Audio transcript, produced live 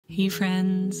Hey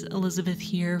friends, Elizabeth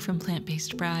here from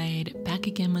Plant-Based Bride, back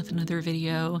again with another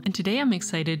video. And today I'm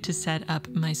excited to set up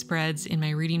my spreads in my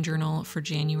reading journal for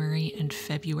January and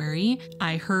February.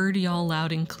 I heard y'all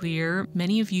loud and clear.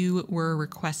 Many of you were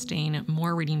requesting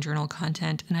more reading journal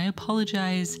content, and I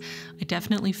apologize. I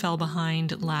definitely fell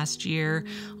behind last year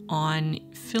on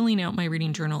filling out my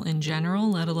reading journal in general,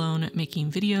 let alone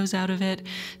making videos out of it.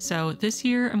 So this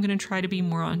year I'm going to try to be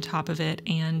more on top of it,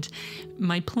 and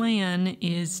my plan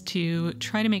is to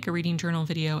try to make a reading journal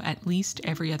video at least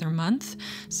every other month.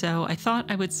 So I thought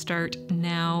I would start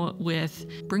now with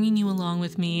bringing you along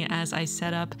with me as I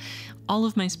set up all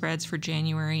of my spreads for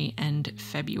January and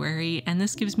February, and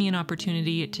this gives me an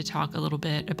opportunity to talk a little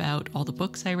bit about all the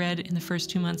books I read in the first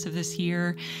 2 months of this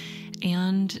year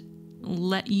and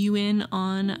let you in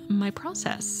on my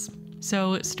process.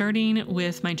 So starting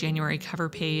with my January cover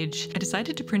page, I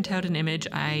decided to print out an image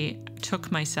I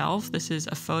took myself. This is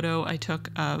a photo I took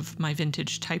of my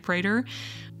vintage typewriter,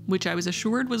 which I was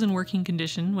assured was in working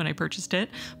condition when I purchased it,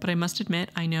 but I must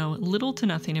admit I know little to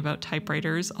nothing about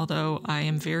typewriters, although I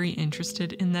am very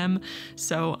interested in them,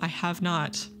 so I have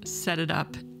not set it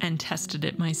up and tested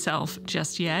it myself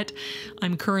just yet.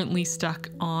 I'm currently stuck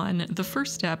on the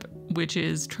first step, which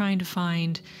is trying to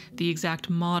find the exact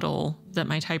model that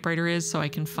my typewriter is so I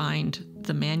can find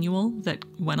the manual that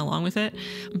went along with it.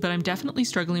 But I'm definitely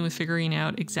struggling with figuring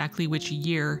out exactly which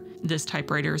year this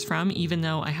typewriter is from, even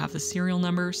though I have the serial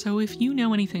number. So if you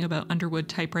know anything about Underwood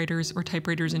typewriters or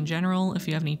typewriters in general, if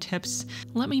you have any tips,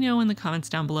 let me know in the comments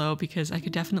down below, because I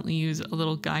could definitely use a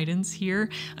little guidance here.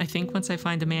 I think once I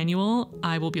find the manual,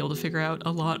 I will be able to figure out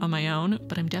a lot on my own,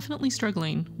 but I'm definitely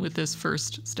struggling with this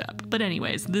first step. But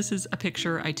anyways, this is a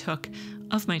picture I took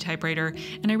of my typewriter,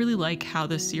 and I really like how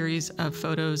this series of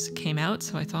photos came out,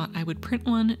 so I thought I would print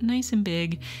one nice and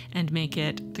big and make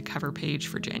it the cover page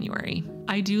for January.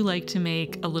 I do like to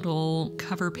make a little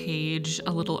cover page,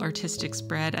 a little artistic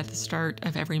spread at the start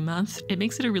of every month. It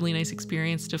makes it a really nice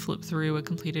experience to flip through a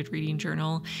completed reading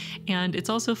journal, and it's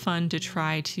also fun to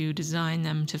try to design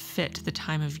them to fit the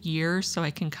time of year so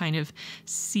I can kind of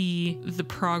see the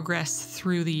progress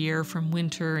through the year from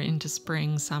winter into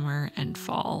spring, summer, and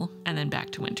fall, and then back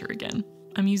to winter again.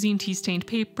 I'm using tea stained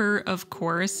paper, of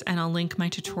course, and I'll link my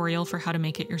tutorial for how to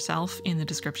make it yourself in the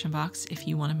description box if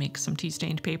you want to make some tea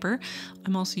stained paper.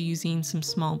 I'm also using some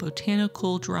small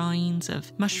botanical drawings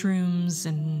of mushrooms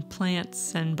and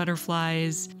plants and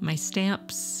butterflies, my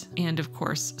stamps, and of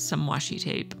course some washi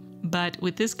tape. But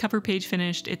with this cover page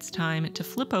finished, it's time to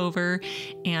flip over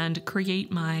and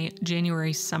create my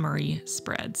January summary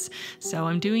spreads. So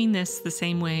I'm doing this the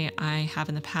same way I have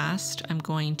in the past. I'm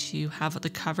going to have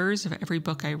the covers of every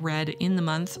book I read in the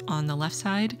month on the left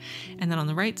side, and then on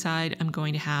the right side, I'm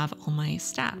going to have all my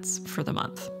stats for the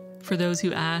month. For those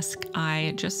who ask,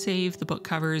 I just saved the book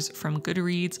covers from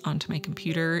Goodreads onto my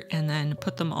computer and then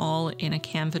put them all in a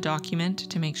Canva document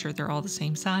to make sure they're all the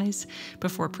same size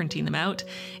before printing them out.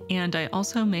 And I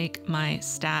also make my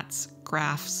stats,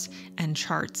 graphs, and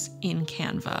charts in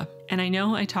Canva. And I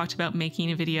know I talked about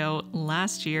making a video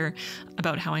last year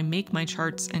about how I make my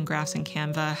charts and graphs in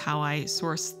Canva, how I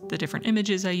source the different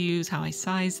images I use, how I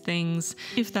size things.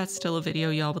 If that's still a video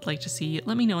y'all would like to see,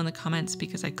 let me know in the comments,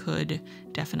 because I could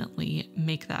definitely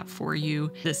make that for you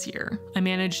this year. I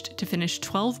managed to finish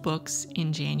 12 books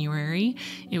in January.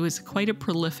 It was quite a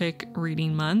prolific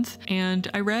reading month, and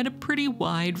I read a pretty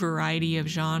wide variety of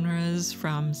genres,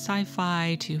 from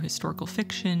sci-fi to historical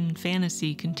fiction,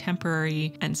 fantasy,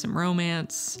 contemporary, and some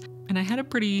romance. And I had a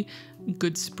pretty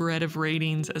good spread of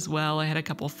ratings as well. I had a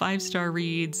couple 5-star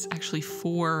reads, actually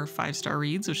 4 5-star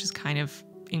reads, which is kind of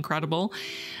incredible.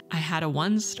 I had a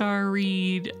 1-star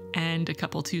read and a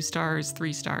couple 2 stars,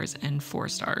 3 stars, and 4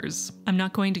 stars. I'm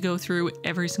not going to go through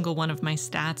every single one of my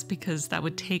stats because that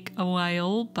would take a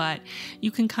while, but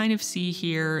you can kind of see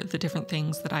here the different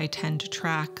things that I tend to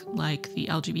track, like the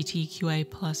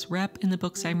LGBTQIA+ rep in the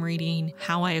books I'm reading,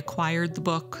 how I acquired the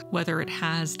book, whether it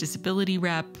has disability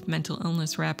rep, mental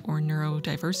illness rep, or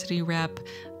neurodiversity rep,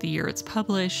 the year it's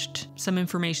published, some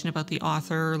information about the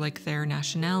author, like their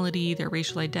nationality, their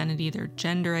racial identity, their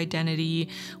gender identity,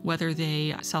 whether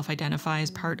they self-identify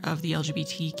as part of the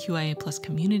LGBTQIA+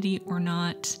 community or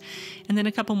not, and then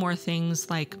a couple more things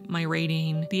like my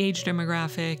rating, the age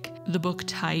demographic, the book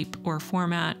type or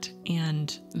format,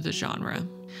 and the genre.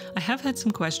 I have had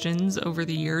some questions over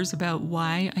the years about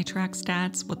why I track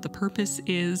stats, what the purpose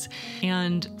is,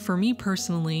 and for me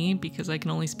personally, because I can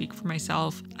only speak for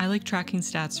myself, I like tracking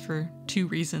stats for 2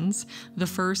 reasons. The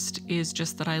first is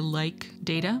just that I like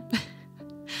data.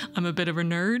 I'm a bit of a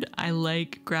nerd. I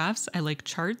like graphs. I like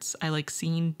charts. I like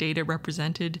seeing data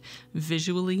represented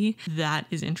visually. That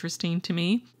is interesting to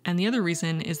me. And the other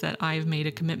reason is that I've made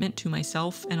a commitment to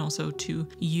myself and also to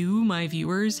you, my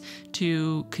viewers,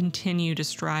 to continue to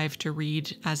strive to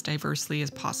read as diversely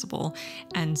as possible.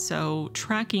 And so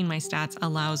tracking my stats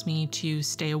allows me to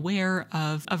stay aware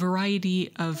of a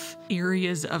variety of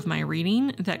areas of my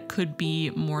reading that could be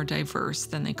more diverse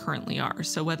than they currently are.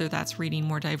 So whether that's reading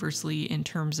more diversely in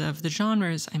terms of the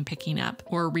genres I'm picking up,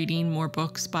 or reading more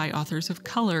books by authors of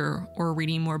color, or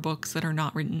reading more books that are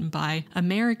not written by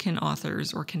American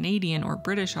authors or Canadian or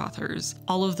British authors.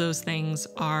 All of those things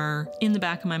are in the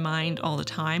back of my mind all the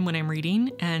time when I'm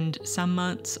reading, and some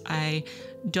months I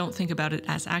don't think about it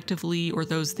as actively, or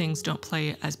those things don't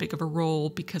play as big of a role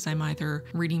because I'm either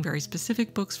reading very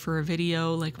specific books for a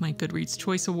video, like my Goodreads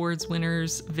Choice Awards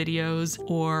winners videos,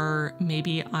 or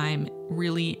maybe I'm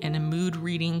really in a mood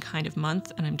reading kind of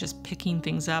month and I'm just picking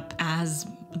things up as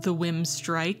the whim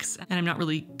strikes, and I'm not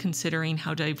really considering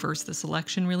how diverse the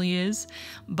selection really is.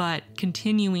 But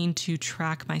continuing to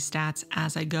track my stats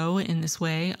as I go in this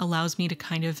way allows me to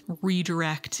kind of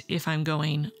redirect if I'm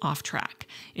going off track.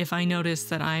 If I notice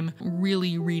that I'm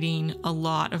really reading a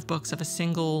lot of books of a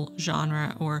single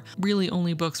genre, or really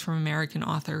only books from American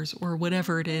authors, or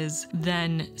whatever it is,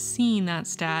 then seeing that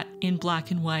stat in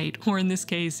black and white, or in this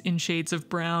case in shades of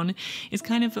brown, is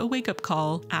kind of a wake-up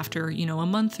call after, a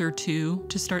month or two,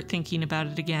 to start thinking about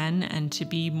it again and to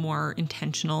be more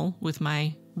intentional with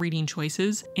my reading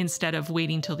choices instead of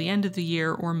waiting till the end of the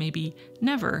year, or maybe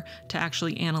never, to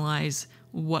actually analyze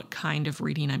what kind of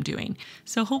reading I'm doing.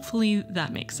 So hopefully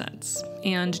that makes sense.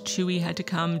 And Chewy had to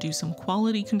come do some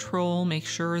quality control, make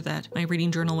sure that my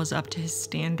reading journal was up to his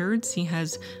standards. He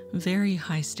has very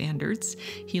high standards.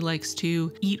 He likes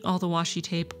to eat all the washi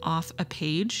tape off a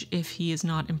page if he is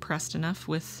not impressed enough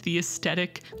with the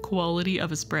aesthetic quality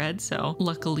of a spread. So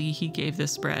luckily he gave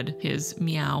this spread his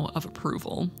meow of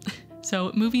approval.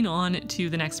 So moving on to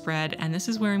the next spread, and this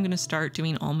is where I'm going to start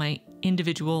doing all my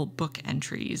individual book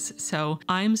entries. So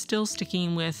I'm still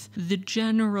sticking with the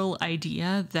general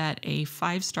idea that a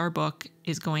 5-star book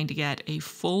is going to get a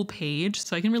full page,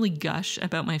 so I can really gush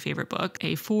about my favorite book.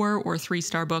 A 4 or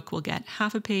 3-star book will get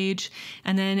half a page,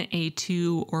 and then a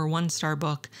 2 or 1-star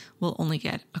book will only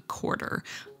get a quarter.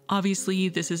 Obviously,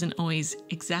 this isn't always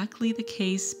exactly the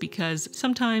case because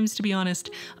sometimes, to be honest,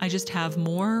 I just have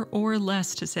more or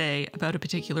less to say about a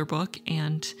particular book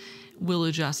and will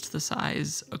adjust the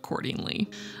size accordingly.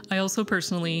 I also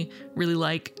personally really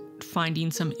like finding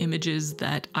some images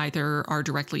that either are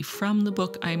directly from the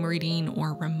book I'm reading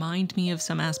or remind me of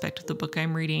some aspect of the book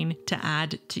I'm reading to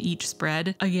add to each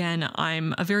spread. Again,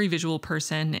 I'm a very visual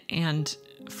person, and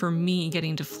for me,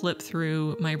 getting to flip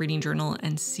through my reading journal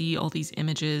and see all these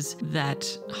images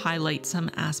that highlight some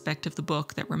aspect of the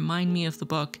book that remind me of the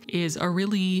book is a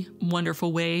really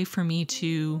wonderful way for me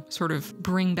to sort of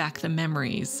bring back the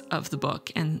memories of the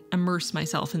book and immerse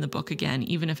myself in the book again,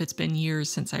 even if it's been years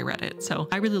since I read it. So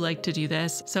I really like to do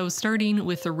this. So starting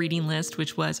with the reading list,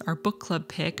 which was our book club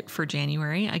pick for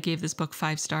January, I gave this book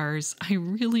 5 stars. I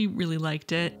really, really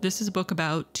liked it. This is a book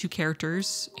about 2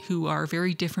 characters who are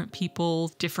very different people,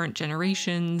 different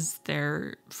generations,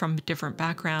 they're from different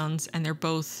backgrounds, and they're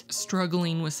both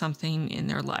struggling with something in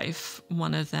their life.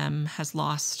 One of them has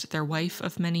lost their wife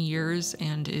of many years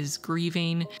and is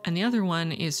grieving, and the other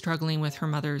one is struggling with her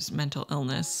mother's mental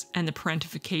illness and the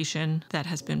parentification that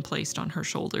has been placed on her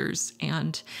shoulders.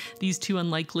 And these 2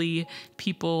 unlikely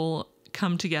people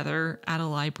come together at a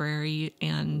library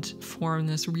and form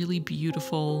this really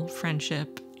beautiful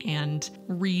friendship and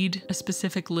read a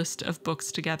specific list of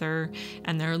books together,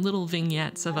 and there are little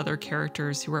vignettes of other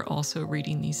characters who are also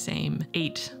reading these same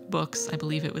 8 books. I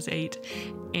believe it was 8.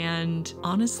 And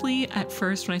honestly, at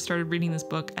first when I started reading this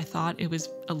book, I thought it was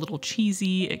a little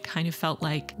cheesy. It kind of felt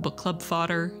like book club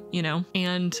fodder,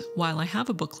 And while I have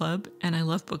a book club and I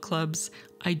love book clubs,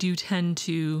 I do tend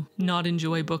to not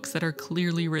enjoy books that are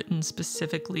clearly written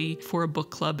specifically for a book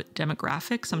club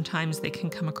demographic. Sometimes they can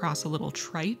come across a little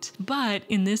trite, but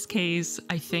in this case,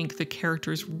 I think the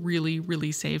characters really,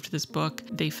 really saved this book.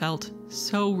 They felt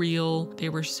so real. They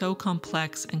were so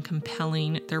complex and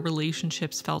compelling. Their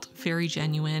relationships felt very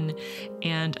genuine,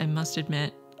 and I must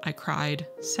admit, I cried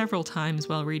several times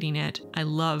while reading it. I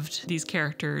loved these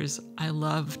characters. I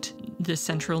loved the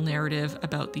central narrative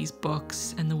about these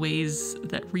books and the ways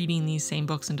that reading these same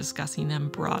books and discussing them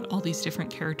brought all these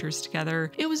different characters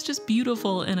together. It was just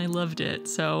beautiful and I loved it.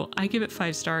 So I give it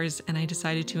 5 stars, and I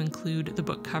decided to include the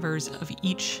book covers of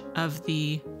each of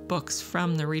the books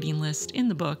from the reading list in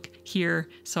the book here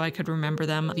so I could remember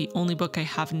them. The only book I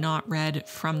have not read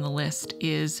from the list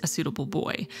is A Suitable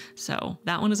Boy. So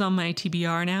that one is on my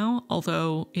TBR now,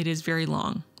 although it is very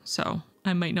long. So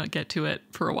I might not get to it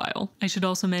for a while. I should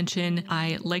also mention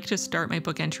I like to start my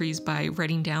book entries by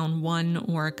writing down one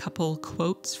or a couple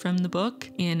quotes from the book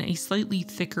in a slightly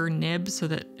thicker nib so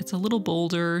that it's a little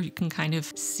bolder. You can kind of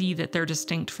see that they're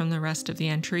distinct from the rest of the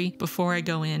entry before I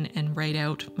go in and write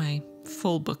out my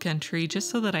full book entry, just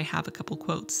so that I have a couple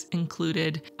quotes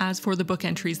included. As for the book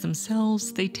entries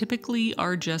themselves, they typically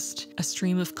are just a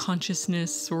stream of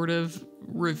consciousness sort of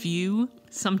review.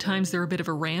 Sometimes they're a bit of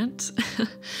a rant,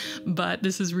 but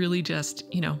this is really just,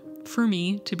 for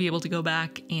me to be able to go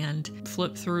back and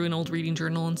flip through an old reading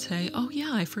journal and say, oh yeah,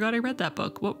 I forgot I read that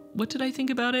book. What did I think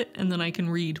about it? And then I can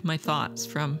read my thoughts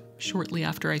from shortly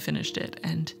after I finished it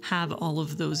and have all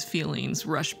of those feelings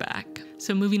rush back.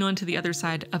 So moving on to the other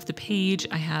side of the page,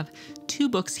 I have two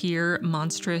books here.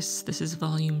 Monstrous, this is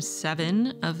volume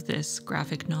 7 of this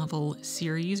graphic novel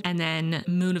series, and then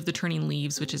Moon of the Turning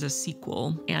Leaves, which is a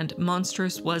sequel. And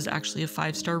Monstrous was actually a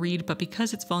 5-star read, but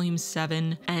because it's volume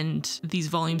 7 and these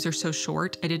volumes are so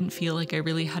short, I didn't feel like I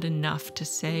really had enough to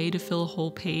say to fill a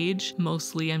whole page.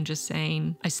 Mostly I'm just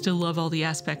saying I still love all the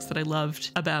aspects that I loved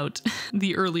about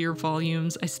the earlier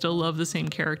volumes. I still love the same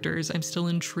characters. I'm still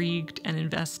intrigued and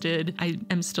invested. I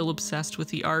am still obsessed with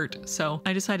the art. So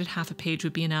I decided half a page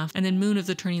would be enough. And then Moon of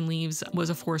the Turning Leaves was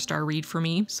a 4-star read for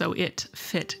me, so it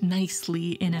fit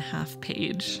nicely in a half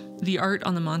page. The art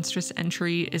on the Monstrous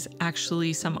entry is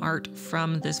actually some art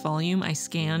from this volume. I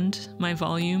scanned my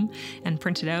volume and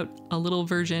printed out a little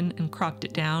version and cropped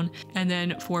it down. And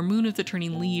then for Moon of the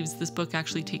Turning Leaves, this book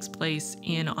actually takes place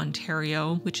in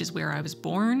Ontario, which is where I was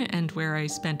born and where I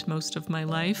spent most of my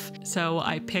life. So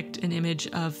I picked an image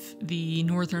of the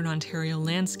Northern Ontario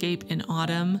landscape in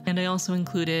autumn, and I also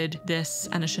included this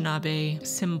Anishinaabe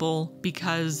symbol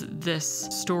because this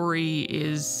story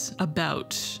is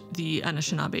about the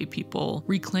Anishinaabe people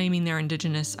reclaiming their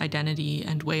Indigenous identity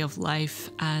and way of life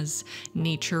as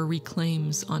nature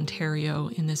reclaims Ontario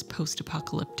in this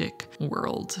post-apocalyptic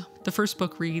world. The first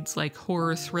book reads like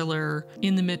horror thriller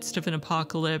in the midst of an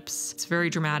apocalypse. It's very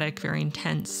dramatic, very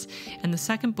intense. And the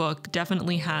second book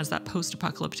definitely has that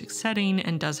post-apocalyptic setting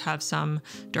and does have some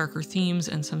darker themes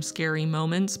and some scary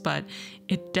moments, but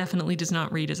it definitely does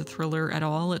not read as a thriller at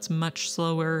all. It's much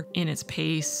slower in its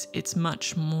pace. It's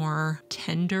much more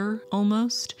tender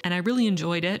almost. And I really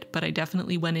enjoyed it, but I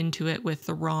definitely went into it with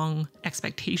the wrong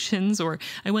expectations, or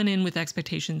I went in with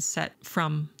expectations set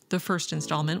from the first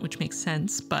installment, which makes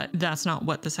sense, but that's not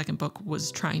what the second book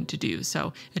was trying to do.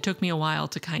 So it took me a while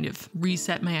to kind of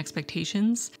reset my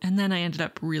expectations, and then I ended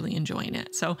up really enjoying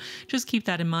it. So just keep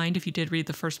that in mind if you did read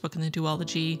the first book in the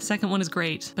duology. The second one is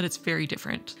great, but it's very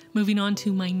different. Moving on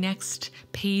to my next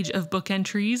page of book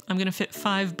entries. I'm gonna fit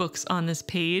 5 books on this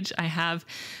page. I have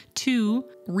 2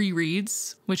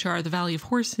 rereads, which are The Valley of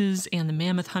Horses and The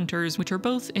Mammoth Hunters, which are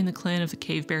both in the Clan of the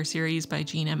Cave Bear series by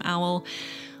Jean M. Auel.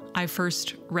 I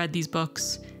first read these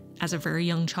books as a very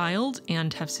young child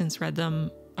and have since read them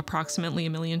approximately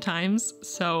 1 million times,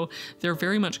 so they're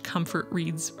very much comfort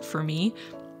reads for me.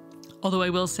 Although I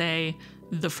will say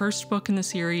the first book in the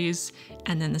series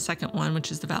and then the second one, which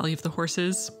is The Valley of the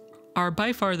Horses, are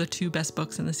by far the 2 best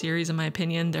books in the series in my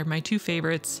opinion. They're my 2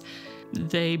 favorites.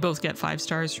 They both get 5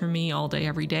 stars from me all day,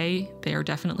 every day. They are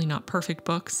definitely not perfect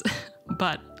books,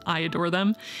 but I adore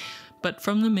them. But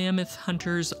from The Mammoth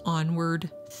Hunters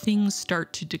onward, things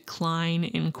start to decline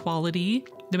in quality.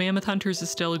 The Mammoth Hunters is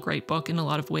still a great book in a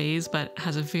lot of ways, but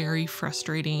has a very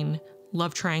frustrating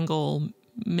love triangle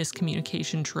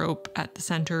miscommunication trope at the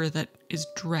center that is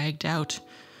dragged out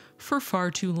for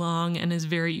far too long and is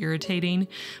very irritating,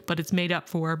 but it's made up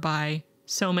for by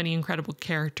so many incredible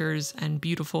characters and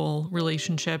beautiful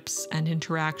relationships and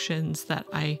interactions that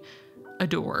I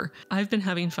adore. I've been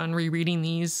having fun rereading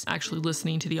these, actually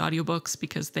listening to the audiobooks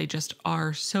because they just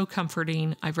are so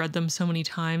comforting. I've read them so many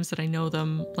times that I know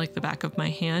them like the back of my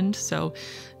hand, so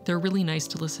they're really nice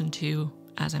to listen to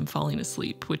as I'm falling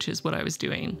asleep, which is what I was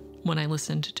doing when I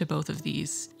listened to both of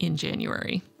these in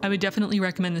January. I would definitely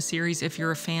recommend the series if you're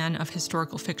a fan of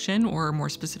historical fiction, or more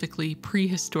specifically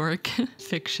prehistoric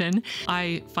fiction.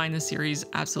 I find the series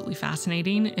absolutely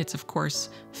fascinating. It's of course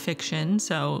fiction,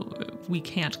 so we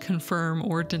can't confirm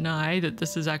or deny that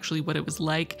this is actually what it was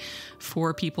like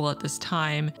for people at this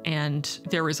time. And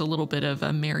there is a little bit of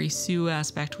a Mary Sue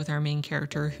aspect with our main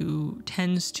character who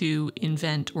tends to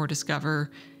invent or discover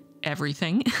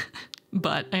everything.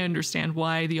 But I understand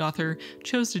why the author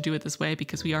chose to do it this way,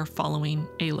 because we are following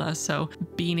Ayla, so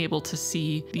being able to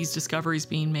see these discoveries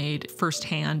being made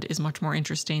firsthand is much more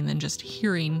interesting than just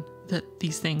hearing that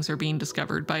these things are being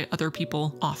discovered by other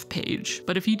people off page.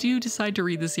 But if you do decide to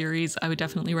read the series, I would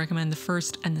definitely recommend the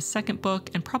first and the second book,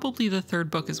 and probably the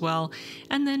third book as well.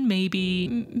 And then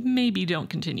maybe don't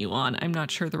continue on. I'm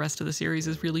not sure the rest of the series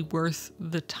is really worth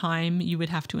the time you would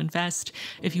have to invest.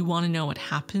 If you want to know what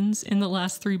happens in the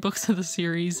last 3 books of the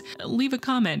series, leave a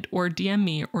comment or DM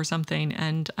me or something,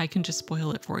 and I can just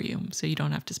spoil it for you so you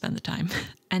don't have to spend the time.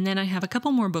 And then I have a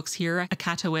couple more books here.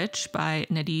 Akata Witch by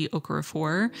Nnedi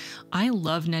Okorafor. I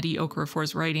love Nnedi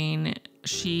Okorafor's writing.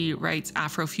 She writes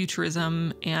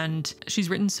Afrofuturism, and she's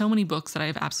written so many books that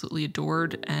I've absolutely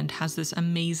adored, and has this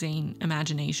amazing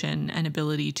imagination and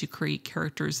ability to create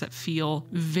characters that feel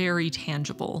very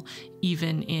tangible,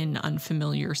 even in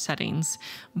unfamiliar settings.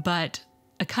 But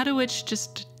Akata Witch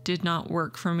just did not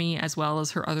work for me as well as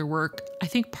her other work. I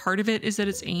think part of it is that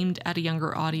it's aimed at a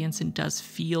younger audience and does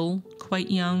feel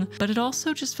quite young, but it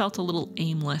also just felt a little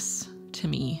aimless to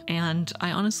me, and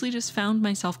I honestly just found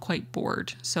myself quite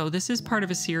bored. So this is part of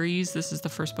a series. This is the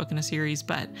first book in a series,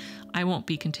 but I won't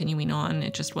be continuing on.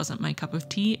 It just wasn't my cup of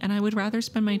tea, and I would rather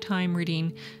spend my time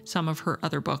reading some of her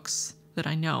other books that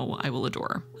I know I will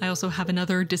adore. I also have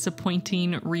another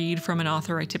disappointing read from an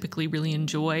author I typically really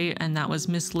enjoy, and that was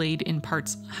Mislaid in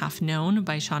Parts Half Known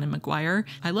by Shannon McGuire.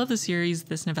 I love the series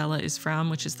this novella is from,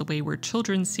 which is the Wayward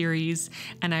Children series,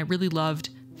 and I really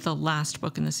loved the last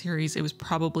book in the series. It was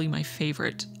probably my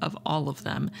favorite of all of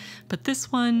them. But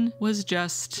this one was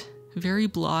just very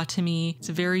blah to me. It's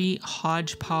a very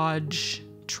hodgepodge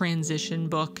transition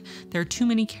book. There are too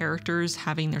many characters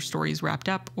having their stories wrapped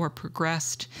up or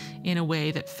progressed in a way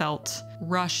that felt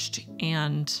rushed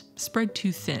and spread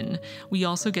too thin. We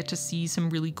also get to see some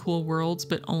really cool worlds,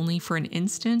 but only for an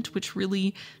instant, which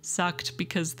really sucked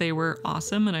because they were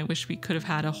awesome, and I wish we could have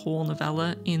had a whole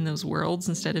novella in those worlds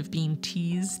instead of being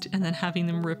teased and then having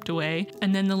them ripped away.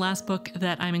 And then the last book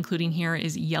that I'm including here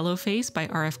is Yellowface by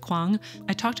R.F. Kuang.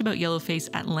 I talked about Yellowface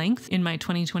at length in my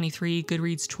 2023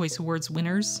 Goodreads Choice Awards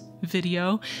winners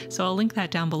video, so I'll link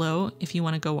that down below if you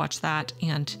want to go watch that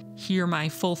and hear my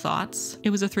full thoughts.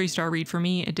 It was a 3-star read for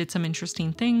me. It did some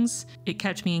interesting things. It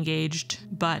kept me engaged,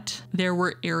 but there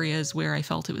were areas where I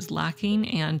felt it was lacking,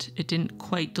 and it didn't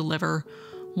quite deliver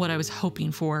what I was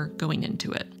hoping for going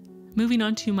into it. Moving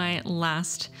on to my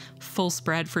last full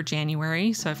spread for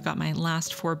January. So I've got my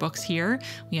last 4 books here.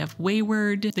 We have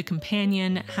Wayward, The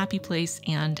Companion, Happy Place,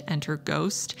 and Enter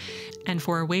Ghost. And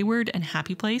for Wayward and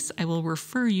Happy Place, I will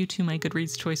refer you to my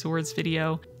Goodreads Choice Awards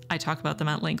video. I talk about them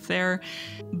at length there.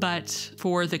 But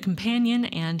for The Companion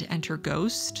and Enter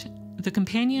Ghost, The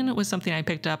Companion was something I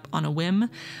picked up on a whim.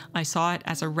 I saw it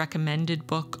as a recommended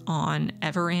book on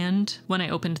Everand when I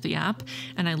opened the app,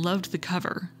 and I loved the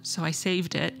cover, so I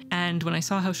saved it. And when I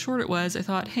saw how short it was, I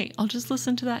thought, hey, I'll just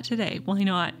listen to that today. Why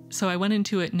not? So I went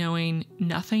into it knowing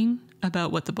nothing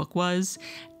about what the book was,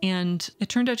 and it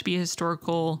turned out to be a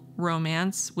historical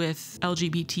romance with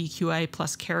LGBTQI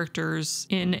plus characters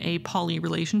in a poly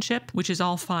relationship, which is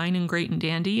all fine and great and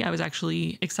dandy. I was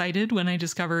actually excited when I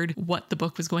discovered what the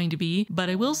book was going to be, but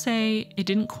I will say it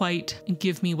didn't quite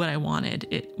give me what I wanted.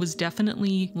 It was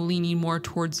definitely leaning more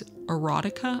towards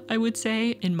erotica, I would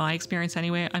say, in my experience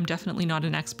anyway. I'm definitely not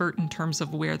an expert in terms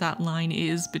of where that line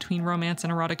is between romance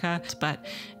and erotica, but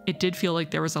it did feel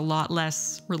like there was a lot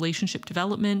less relationship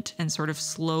development and sort of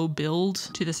slow build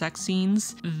to the sex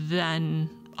scenes than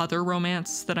other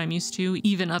romance that I'm used to,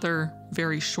 even other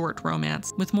very short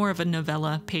romance with more of a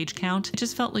novella page count. It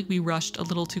just felt like we rushed a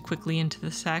little too quickly into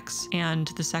the sex, and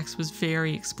the sex was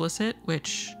very explicit,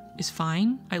 which is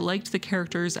fine. I liked the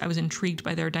characters. I was intrigued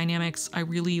by their dynamics. I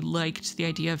really liked the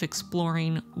idea of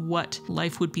exploring what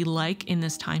life would be like in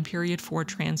this time period for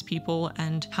trans people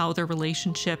and how their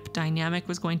relationship dynamic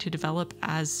was going to develop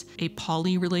as a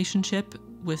poly relationship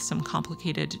with some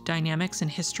complicated dynamics and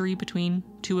history between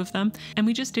 2 of them. And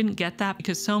we just didn't get that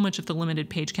because so much of the limited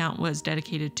page count was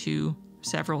dedicated to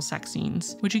several sex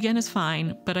scenes, which again is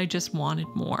fine, but I just wanted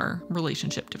more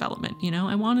relationship development, you know?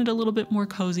 I wanted a little bit more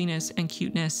coziness and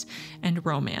cuteness and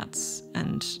romance,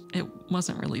 and it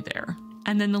wasn't really there.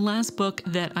 And then the last book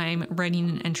that I'm writing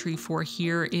an entry for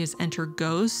here is Enter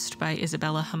Ghost by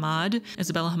Isabella Hamad.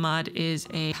 Isabella Hamad is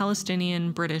a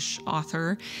Palestinian-British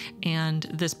author, and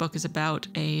this book is about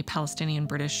a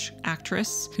Palestinian-British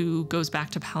actress who goes back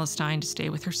to Palestine to stay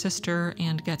with her sister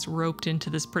and gets roped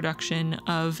into this production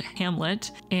of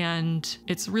Hamlet. And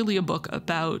it's really a book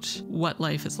about what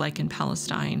life is like in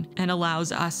Palestine and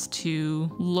allows us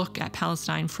to look at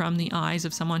Palestine from the eyes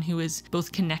of someone who is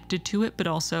both connected to it, but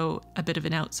also a bit of of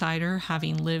an outsider,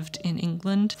 having lived in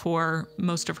England for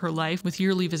most of her life, with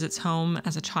yearly visits home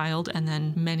as a child and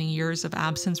then many years of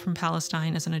absence from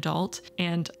Palestine as an adult.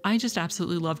 And I just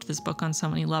absolutely loved this book on so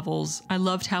many levels. I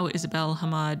loved how Isabel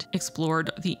Hamad explored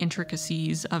the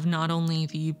intricacies of not only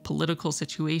the political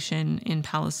situation in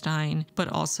Palestine, but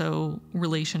also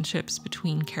relationships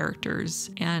between characters.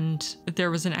 And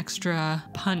there was an extra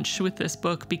punch with this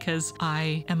book because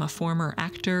I am a former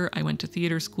actor. I went to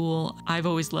theater school. I've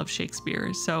always loved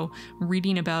Shakespeare. So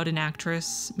reading about an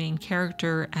actress, main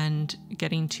character, and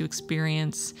getting to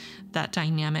experience that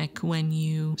dynamic when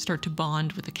you start to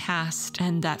bond with the cast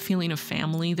and that feeling of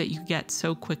family that you get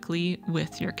so quickly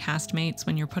with your castmates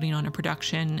when you're putting on a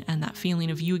production, and that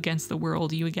feeling of you against the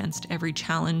world, you against every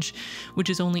challenge, which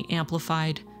is only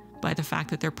amplified by the fact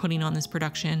that they're putting on this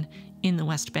production in the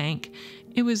West Bank.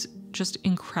 It was just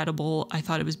incredible. I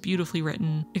thought it was beautifully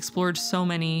written, explored so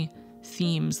many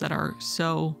themes that are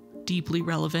so deeply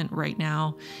relevant right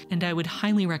now, and I would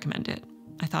highly recommend it.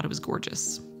 I thought it was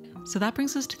gorgeous. So that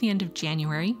brings us to the end of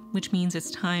January, which means it's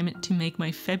time to make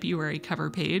my February cover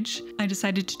page. I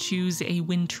decided to choose a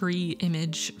wintry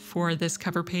image for this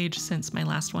cover page since my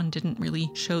last one didn't really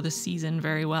show the season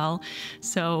very well.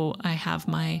 So I have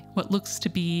what looks to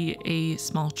be a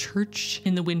small church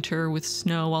in the winter with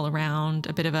snow all around,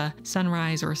 a bit of a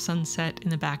sunrise or a sunset in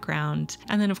the background,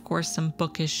 and then of course some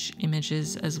bookish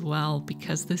images as well,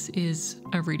 because this is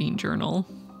a reading journal.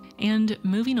 And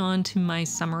moving on to my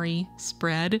summary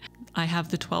spread, I have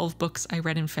the 12 books I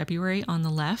read in February on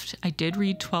the left. I did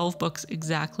read 12 books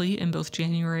exactly in both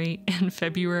January and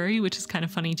February, which is kind of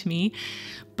funny to me.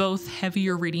 Both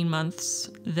heavier reading months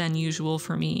than usual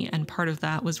for me, and part of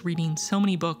that was reading so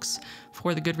many books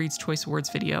for the Goodreads Choice Awards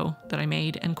video that I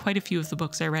made, and quite a few of the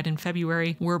books I read in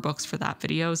February were books for that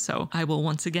video, so I will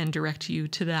once again direct you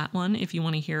to that one if you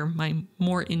want to hear my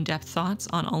more in-depth thoughts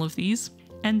on all of these.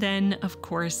 And then, of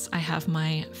course, I have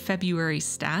my February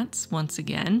stats once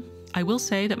again. I will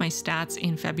say that my stats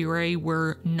in February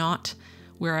were not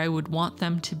where I would want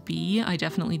them to be. I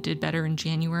definitely did better in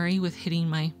January with hitting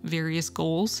my various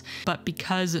goals, but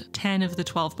because 10 of the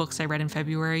 12 books I read in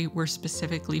February were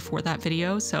specifically for that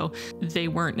video, so they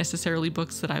weren't necessarily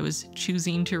books that I was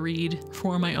choosing to read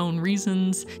for my own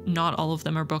reasons. Not all of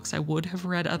them are books I would have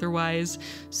read otherwise,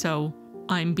 so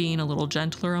I'm being a little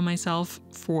gentler on myself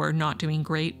for not doing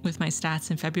great with my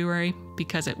stats in February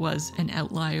because it was an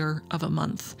outlier of a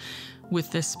month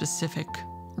with this specific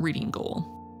reading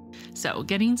goal. So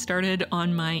getting started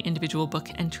on my individual book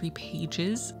entry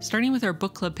pages, starting with our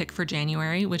book club pick for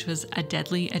January, which was A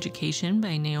Deadly Education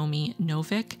by Naomi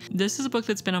Novik. This is a book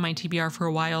that's been on my TBR for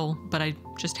a while, but I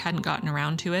just hadn't gotten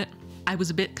around to it. I was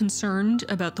a bit concerned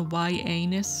about the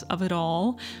YA-ness of it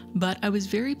all, but I was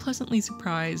very pleasantly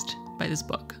surprised by this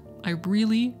book. I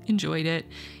really enjoyed it.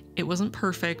 It wasn't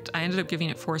perfect. I ended up giving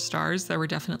it 4 stars. There were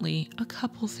definitely a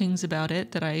couple things about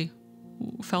it that I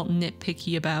felt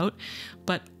nitpicky about,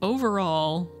 but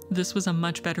overall, this was a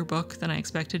much better book than I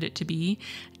expected it to be,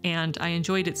 and I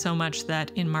enjoyed it so much that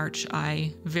in March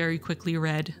I very quickly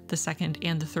read the second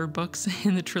and the third books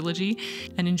in the trilogy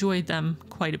and enjoyed them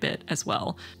quite a bit as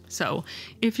well. So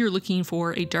if you're looking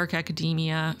for a dark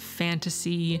academia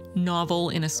fantasy novel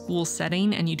in a school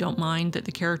setting and you don't mind that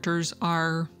the characters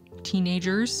are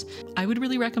teenagers, I would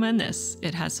really recommend this.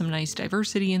 It has some nice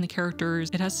diversity in the characters.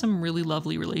 It has some really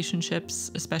lovely relationships,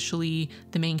 especially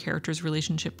the main character's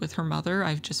relationship with her mother.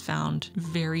 I've just found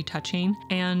very touching.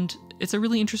 And it's a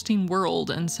really interesting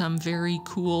world and some very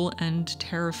cool and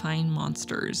terrifying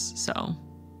monsters. So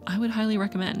I would highly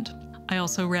recommend. I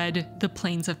also read The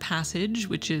Plains of Passage,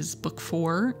 which is book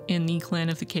 4 in the Clan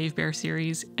of the Cave Bear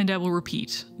series, and I will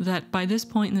repeat that by this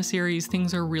point in the series,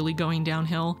 things are really going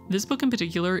downhill. This book in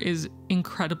particular is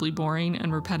incredibly boring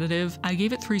and repetitive. I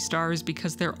gave it 3 stars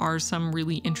because there are some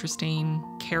really interesting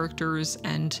characters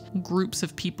and groups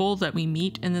of people that we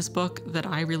meet in this book that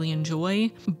I really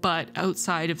enjoy, but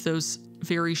outside of those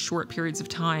very short periods of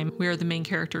time where the main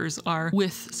characters are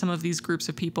with some of these groups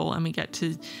of people and we get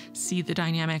to see the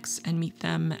dynamics and meet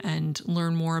them and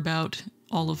learn more about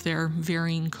all of their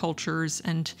varying cultures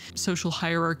and social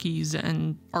hierarchies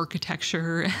and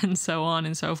architecture and so on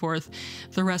and so forth.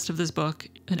 The rest of this book,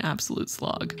 an absolute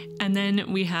slog. And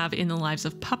then we have In the Lives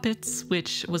of Puppets,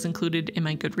 which was included in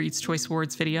my Goodreads Choice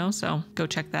Awards video, so go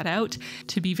check that out.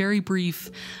 To be very brief,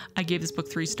 I gave this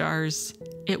book 3 stars.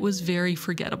 It was very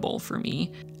forgettable for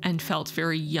me and felt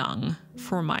very young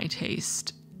for my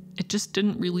taste. It just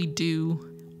didn't really do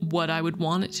what I would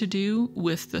want it to do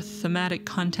with the thematic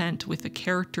content, with the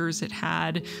characters it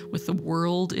had, with the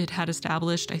world it had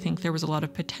established. I think there was a lot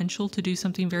of potential to do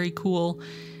something very cool,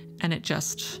 and it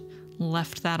just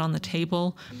left that on the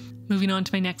table. Moving on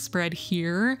to my next spread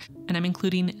here, and I'm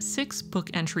including 6 book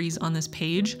entries on this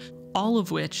page, all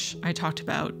of which I talked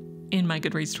about in my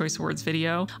Goodreads Choice Awards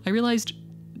video. I realized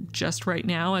just right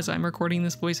now, as I'm recording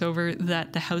this voiceover,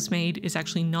 that The Housemaid is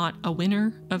actually not a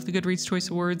winner of the Goodreads Choice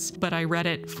Awards, but I read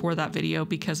it for that video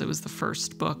because it was the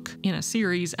first book in a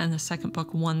series and the second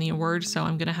book won the award, so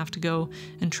I'm gonna have to go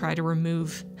and try to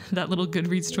remove that little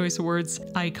Goodreads Choice Awards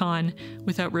icon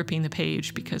without ripping the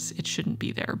page because it shouldn't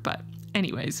be there. But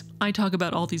anyways, I talk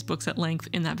about all these books at length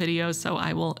in that video, so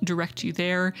I will direct you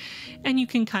there, and you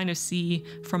can kind of see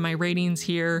from my ratings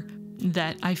here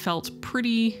that I felt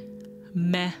pretty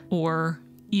meh or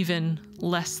even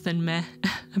less than meh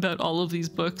about all of these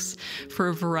books for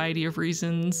a variety of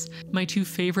reasons. My 2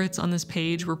 favorites on this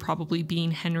page were probably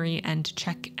Being Henry and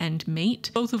Check and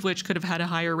Mate, both of which could have had a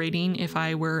higher rating if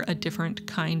I were a different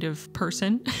kind of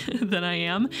person than I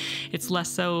am. It's less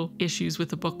so issues with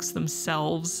the books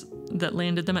themselves that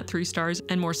landed them at 3 stars,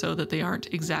 and more so that they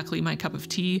aren't exactly my cup of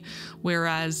tea,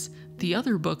 whereas the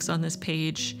other books on this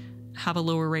page have a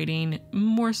lower rating,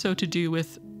 more so to do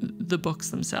with the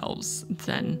books themselves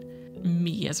than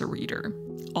me as a reader.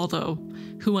 Although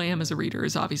who I am as a reader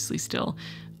is obviously still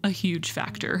a huge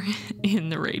factor in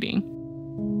the rating.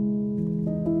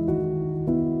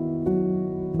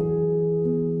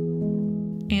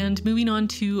 And moving on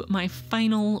to my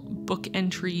final book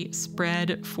entry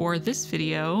spread for this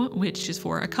video, which is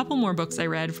for a couple more books I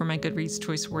read for my Goodreads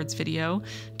Choice Awards video: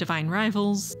 Divine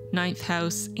Rivals, Ninth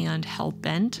House, and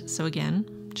Hellbent. So again,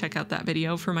 check out that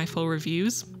video for my full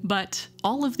reviews. But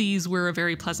all of these were a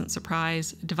very pleasant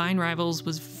surprise. Divine Rivals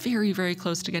was very, very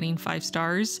close to getting 5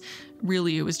 stars.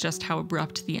 Really, it was just how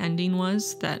abrupt the ending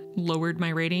was that lowered my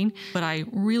rating, but I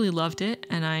really loved it,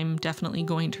 and I'm definitely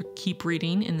going to keep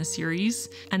reading in the series.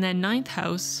 And then Ninth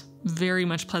House very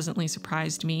much pleasantly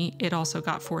surprised me. It also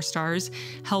got 4 stars.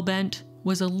 Hellbent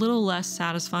was a little less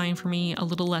satisfying for me, a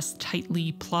little less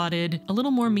tightly plotted, a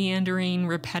little more meandering,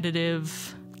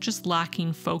 repetitive, just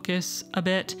lacking focus a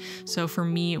bit. So for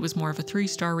me, it was more of a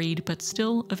 3-star read, but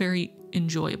still a very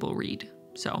enjoyable read.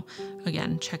 So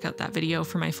again, check out that video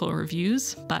for my full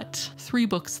reviews, but 3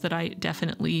 books that I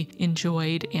definitely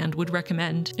enjoyed and would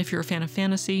recommend if you're a fan of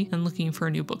fantasy and looking for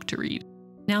a new book to read.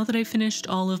 Now that I've finished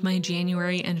all of my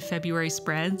January and February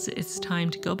spreads, it's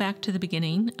time to go back to the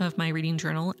beginning of my reading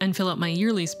journal and fill out my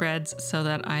yearly spreads so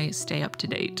that I stay up to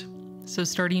date. So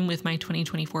starting with my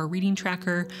 2024 reading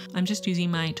tracker, I'm just using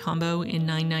my Tombow in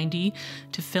 990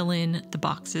 to fill in the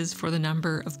boxes for the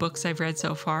number of books I've read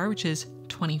so far, which is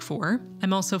 24.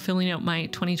 I'm also filling out my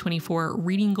 2024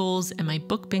 reading goals and my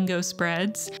book bingo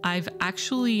spreads. I've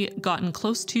actually gotten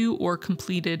close to or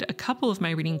completed a couple of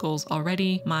my reading goals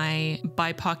already. My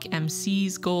BIPOC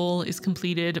MCs goal is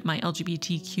completed. My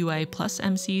LGBTQI+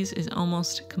 MCs is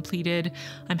almost completed.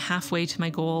 I'm halfway to my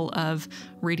goal of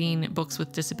reading books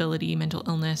with disability, mental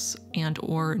illness, and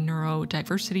or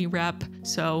neurodiversity rep.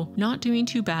 So not doing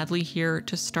too badly here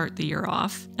to start the year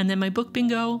off. And then my book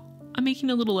bingo, I'm making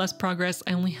a little less progress.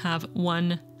 I only have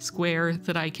 1 square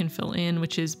that I can fill in,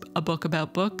 which is a book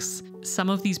about books. Some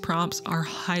of these prompts are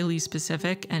highly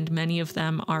specific, and many of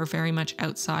them are very much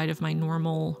outside of my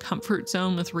normal comfort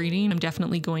zone with reading. I'm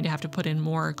definitely going to have to put in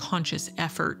more conscious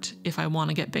effort if I want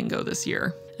to get bingo this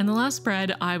year. And the last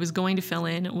spread I was going to fill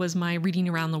in was my Reading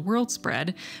Around the World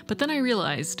spread, but then I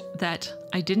realized that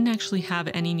I didn't actually have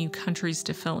any new countries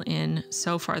to fill in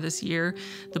so far this year.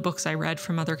 The books I read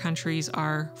from other countries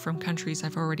are from countries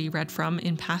I've already read from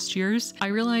in past years. I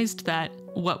realized that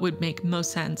what would make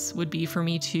most sense would be for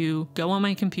me to go on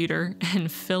my computer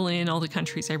and fill in all the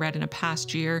countries I read in a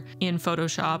past year in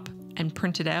Photoshop and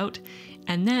print it out,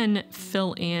 and then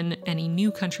fill in any new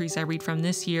countries I read from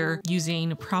this year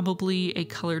using probably a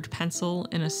colored pencil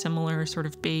in a similar sort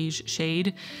of beige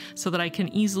shade so that I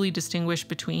can easily distinguish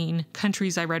between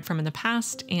countries I read from in the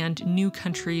past and new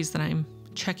countries that I'm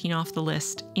checking off the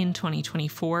list in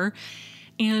 2024.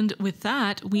 And with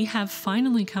that, we have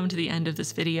finally come to the end of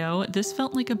this video. This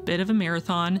felt like a bit of a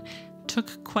marathon.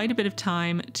 Took quite a bit of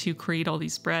time to create all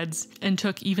these spreads, and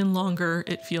took even longer,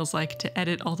 it feels like, to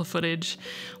edit all the footage.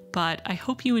 But I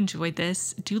hope you enjoyed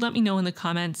this. Do let me know in the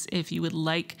comments if you would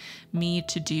like me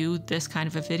to do this kind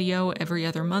of a video every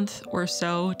other month or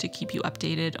so to keep you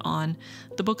updated on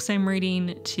the books I'm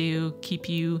reading, to keep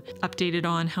you updated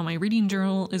on how my reading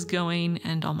journal is going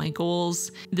and all my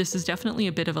goals. This is definitely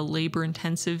a bit of a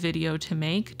labor-intensive video to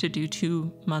make, to do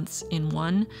 2 months in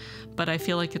one, but I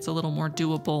feel like it's a little more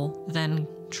doable than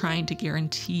trying to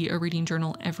guarantee a reading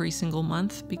journal every single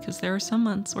month, because there are some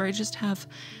months where I just have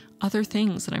other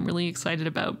things that I'm really excited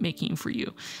about making for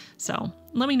you. So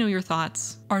let me know your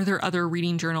thoughts. Are there other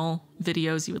reading journal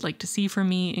videos you would like to see from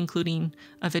me, including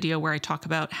a video where I talk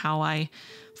about how I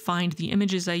find the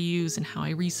images I use and how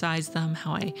I resize them,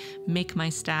 how I make my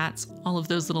stats, all of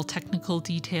those little technical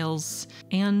details.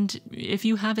 And if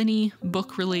you have any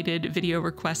book-related video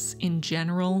requests in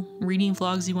general, reading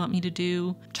vlogs you want me to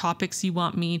do, topics you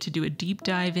want me to do a deep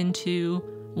dive into,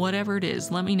 whatever it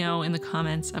is, let me know in the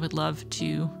comments. I would love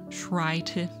to try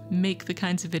to make the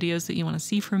kinds of videos that you want to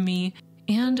see from me.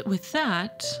 And with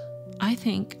that, I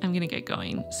think I'm gonna get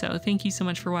going. So thank you so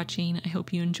much for watching. I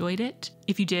hope you enjoyed it.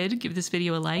 If you did, give this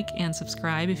video a like and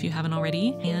subscribe if you haven't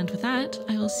already. And with that,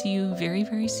 I will see you very,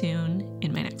 very soon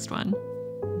in my next one.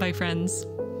 Bye, friends.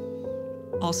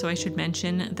 Also, I should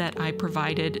mention that I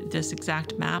provided this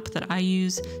exact map that I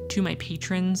use to my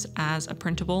patrons as a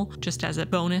printable, just as a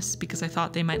bonus, because I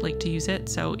thought they might like to use it.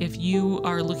 So if you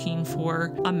are looking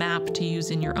for a map to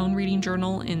use in your own reading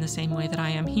journal in the same way that I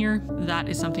am here, that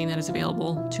is something that is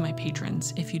available to my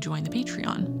patrons if you join the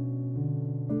Patreon.